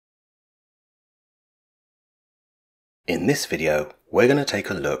In this video, we're going to take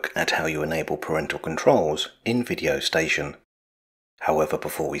a look at how you enable parental controls in Video Station. However,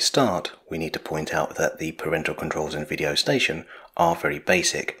 before we start, we need to point out that the parental controls in Video Station are very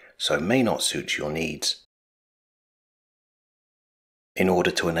basic, so may not suit your needs. In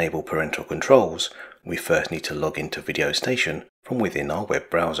order to enable parental controls, we first need to log into Video Station from within our web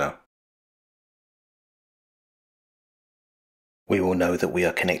browser. We will know that we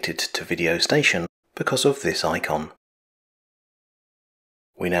are connected to Video Station because of this icon.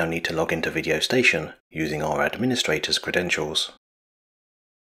 We now need to log into Video Station using our administrator's credentials.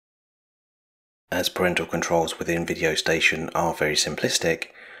 As parental controls within Video Station are very simplistic,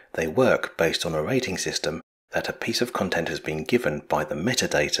 they work based on a rating system that a piece of content has been given by the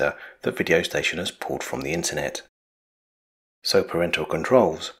metadata that Video Station has pulled from the internet. So parental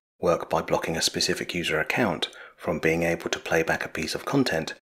controls work by blocking a specific user account from being able to play back a piece of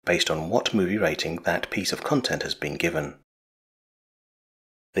content based on what movie rating that piece of content has been given.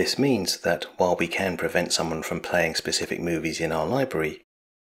 This means that while we can prevent someone from playing specific movies in our library,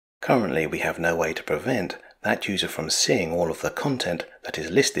 currently we have no way to prevent that user from seeing all of the content that is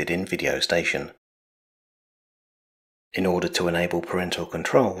listed in Video Station. In order to enable parental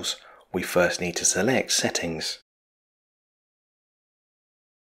controls, we first need to select Settings.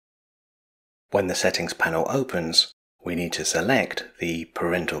 When the Settings panel opens, we need to select the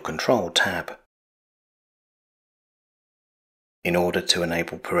Parental Control tab. In order to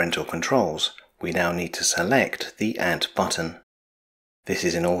enable parental controls, we now need to select the Add button. This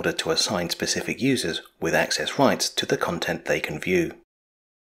is in order to assign specific users with access rights to the content they can view.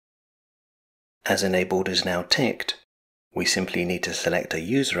 As Enabled is now ticked, we simply need to select a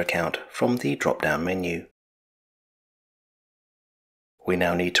user account from the drop-down menu. We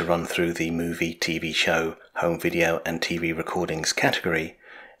now need to run through the Movie, TV Show, Home Video and TV Recordings category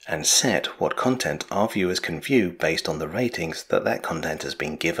and set what content our viewers can view based on the ratings that content has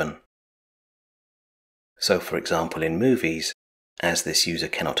been given. So for example in movies, as this user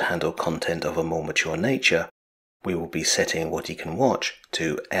cannot handle content of a more mature nature, we will be setting what he can watch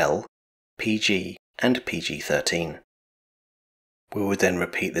to L, PG and PG-13. We will then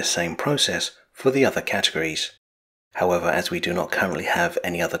repeat this same process for the other categories. However, as we do not currently have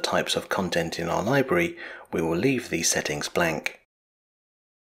any other types of content in our library, we will leave these settings blank.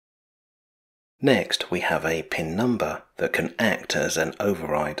 Next, we have a PIN number that can act as an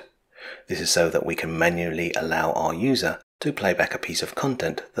override. This is so that we can manually allow our user to play back a piece of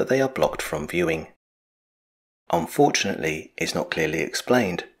content that they are blocked from viewing. Unfortunately, it's not clearly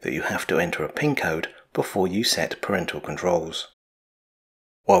explained that you have to enter a PIN code before you set parental controls.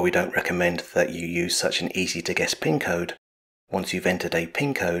 While we don't recommend that you use such an easy-to-guess PIN code, once you've entered a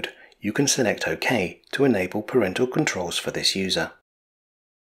PIN code, you can select OK to enable parental controls for this user.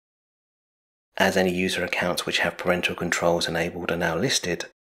 As any user accounts which have parental controls enabled are now listed,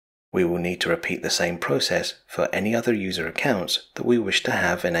 we will need to repeat the same process for any other user accounts that we wish to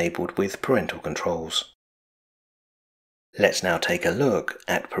have enabled with parental controls. Let's now take a look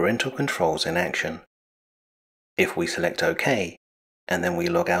at parental controls in action. If we select OK, and then we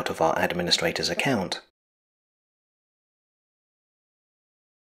log out of our administrator's account,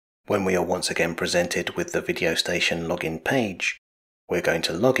 when we are once again presented with the Video Station login page, we're going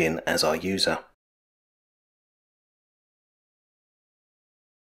to log in as our user.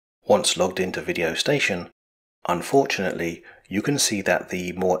 Once logged into Video Station, unfortunately, you can see that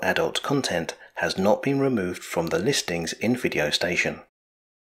the more adult content has not been removed from the listings in Video Station.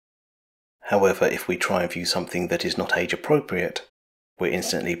 However, if we try and view something that is not age appropriate, we're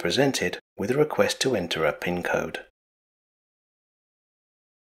instantly presented with a request to enter a PIN code.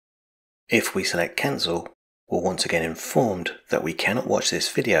 If we select Cancel, we're once again informed that we cannot watch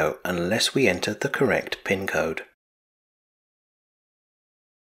this video unless we enter the correct PIN code.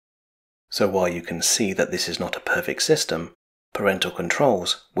 So while you can see that this is not a perfect system, parental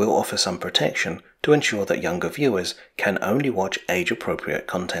controls will offer some protection to ensure that younger viewers can only watch age-appropriate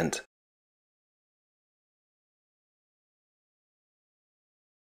content.